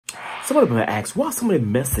Somebody might ask, why somebody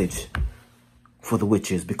message for the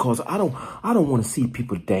witches? Because I don't want to see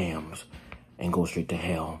people damned and go straight to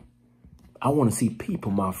hell. I want to see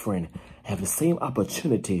people, my friend, have the same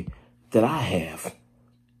opportunity that I have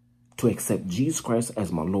to accept Jesus Christ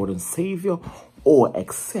as my Lord and Savior, or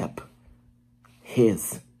accept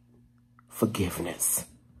his forgiveness.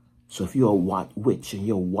 So if you're a witch and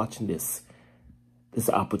you're watching this, there's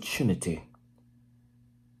an opportunity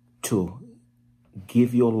to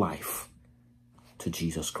give your life to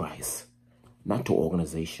Jesus Christ. Not to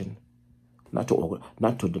organization, not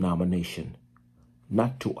to denomination,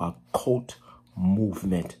 not to a cult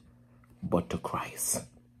movement, but to Christ.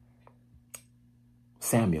 1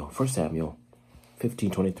 Samuel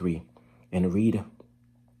 15:23, and read,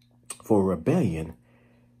 for rebellion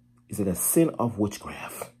is it a sin of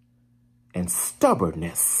witchcraft, and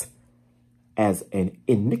stubbornness as an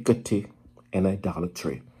iniquity and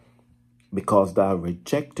idolatry. Because thou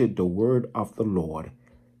rejected the word of the Lord,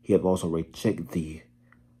 he hath also rejected thee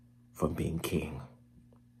from being king.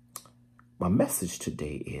 My message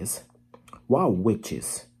today is why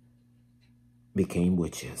witches became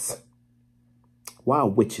witches. Why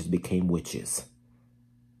witches became witches.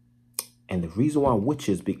 And the reason why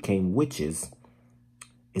witches became witches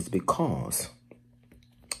is because,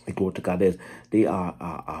 glory to God, they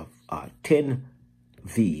are 10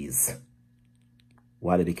 V's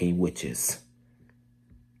why they became witches.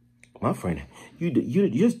 My friend, you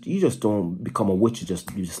just don't become a witch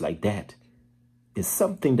just like that. It's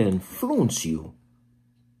something that influences you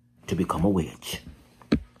to become a witch.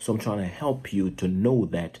 So I'm trying to help you to know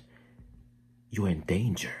that you're in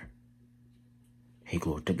danger. Hey,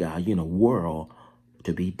 glory to God, you're in a world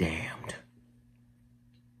to be damned.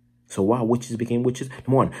 So why witches became witches?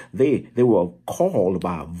 Number one, they were called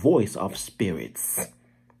by a voice of spirits.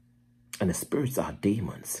 And the spirits are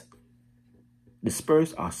demons. The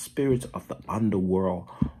spirits are spirits of the underworld.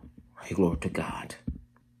 Hey, glory to God.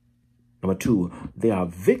 Number two, they are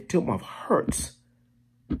victim of hurts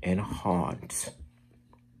and haunts.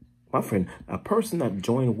 My friend, a person that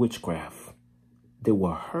joined witchcraft, they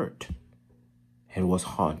were hurt and was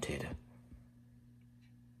haunted.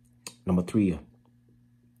 Number three,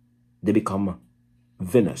 they become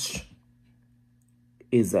vinous.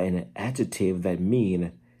 Is an adjective that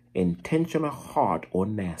means intentional, hard, or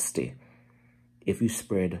nasty. If you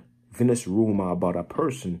spread vinous rumor about a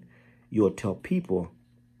person, you'll tell people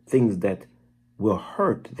things that will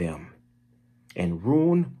hurt them and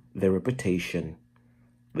ruin their reputation.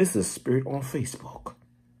 This is spirit on Facebook.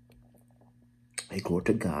 Hey, glory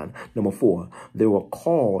to God. Number four, they were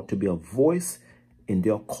called to be a voice in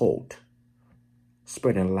their cult,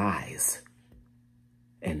 spreading lies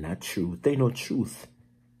and not truth. They know truth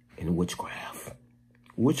in witchcraft.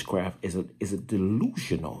 Witchcraft is a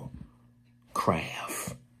delusional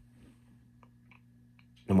craft.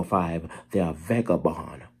 Number five, they are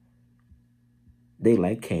vagabond. They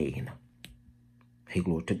like Cain. Hey,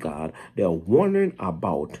 glory to God. They are wandering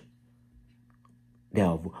about. They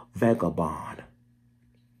are vagabond.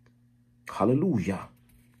 Hallelujah.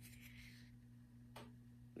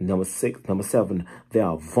 Number seven, they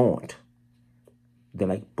are vaunt. They're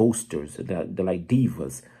like boasters. They're like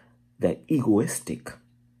divas. They're egoistic.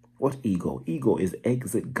 What ego? Ego is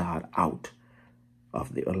exit God out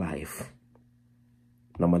of their life.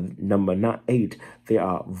 Number 8, they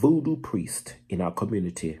are voodoo priests in our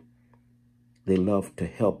community. They love to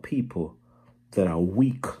help people that are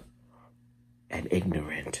weak and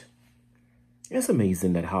ignorant. It's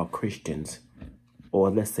amazing that how Christians,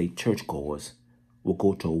 or let's say churchgoers, will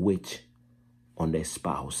go to a witch on their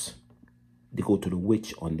spouse. They go to the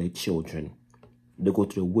witch on their children. They go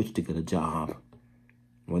to the witch to get a job.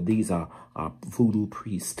 Well, these are voodoo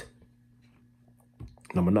priests.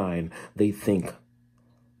 Number 9, they think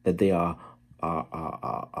that they are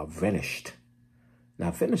vanished.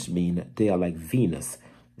 Now, vanished means they are like Venus,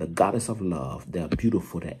 the goddess of love. They are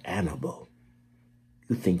beautiful, they're animal.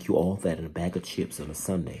 You think you all that in a bag of chips on a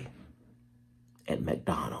Sunday at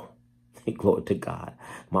McDonald's. Glory to God.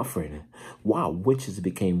 My friend, why witches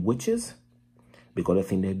became witches? Because they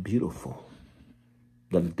think they're beautiful.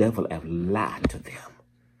 The devil have lied to them.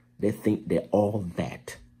 They think they're all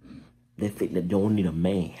that. They think they don't need a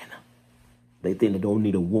man. They think they don't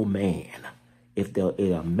need a woman. If they're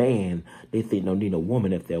a man, they think they don't need a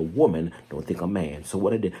woman. If they're a woman, don't think a man. So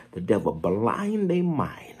what did the devil blind their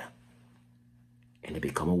mind? And they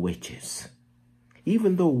become witches.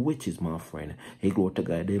 Even though witches, my friend, hey, glory to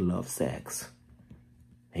God, they love sex.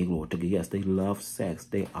 Hey, glory to God, yes, they love sex.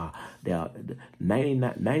 They are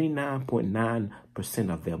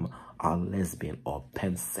 99.9% of them are lesbian or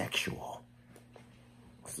pansexual.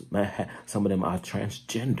 Some of them are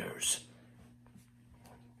transgenders.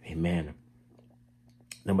 Amen.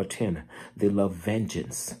 Number 10, they love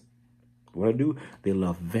vengeance. What do? They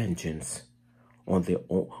love vengeance on their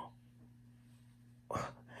own.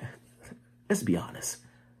 Let's be honest.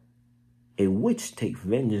 A witch takes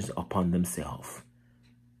vengeance upon themselves.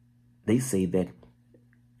 They say that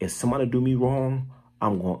if somebody do me wrong,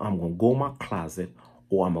 I'm gonna go in my closet,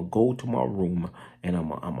 or I'm gonna go to my room and I'm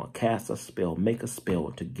gonna cast a spell, make a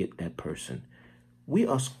spell to get that person. We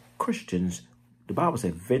as Christians, the Bible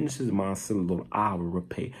says, vengeance is mine, said the Lord, I will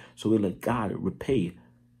repay. So we let God repay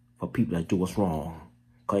for people that do us wrong.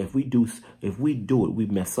 Because if we do it, we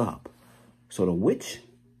mess up. So the witch,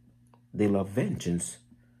 they love vengeance.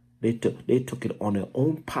 They took it on their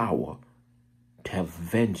own power to have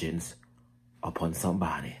vengeance upon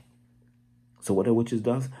somebody. So what the witches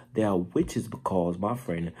does? They are witches because, my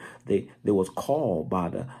friend, they was called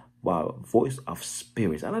by voice of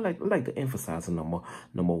spirits. And I like to emphasize number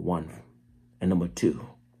 1 and number 2.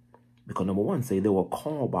 Because number 1 say they were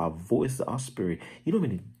called by voice of spirit. You know how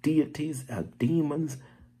many deities, demons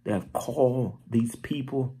that have called these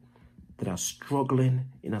people that are struggling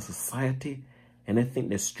in a society, and they think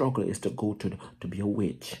their struggle is to go to be a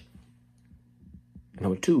witch.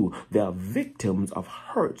 Number 2, they are victims of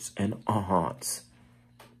hurts and haunts.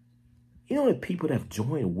 You know the people that have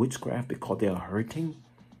joined witchcraft because they are hurting?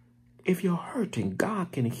 If you're hurting,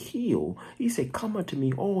 God can heal. He said, come unto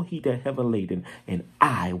me, all he that heavy laden, and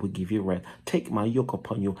I will give you rest. Take my yoke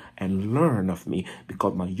upon you and learn of me,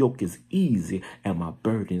 because my yoke is easy and my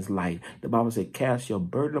burden is light. The Bible said, cast your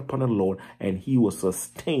burden upon the Lord and he will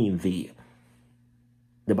sustain thee.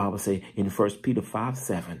 The Bible says in 1 Peter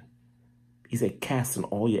 5:7, he said, casting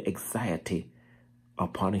all your anxiety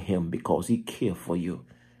upon him because he cares for you.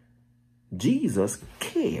 Jesus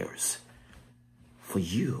cares for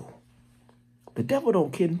you. The devil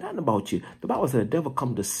don't care nothing about you. The Bible said the devil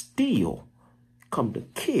come to steal, come to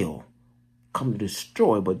kill, come to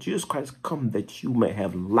destroy, but Jesus Christ come that you may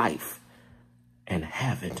have life and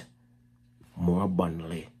have it more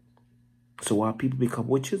abundantly. So why people become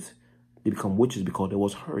witches? They become witches because they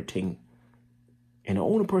was hurting. And the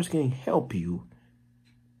only person can help you,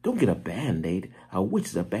 don't get a Band-Aid. A witch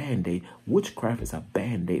is a Band-Aid. Witchcraft is a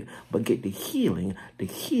Band-Aid. But get the healing. The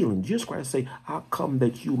healing. Jesus Christ say, I come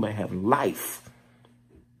that you may have life,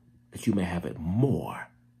 that you may have it more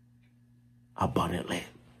abundantly.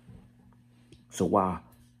 So why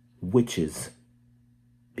witches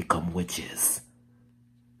become witches?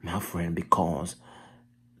 My friend, because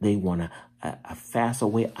they want a faster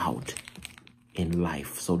way out in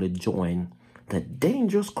life. So they join the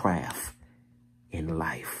dangerous craft in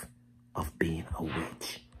life of being a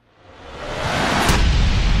witch.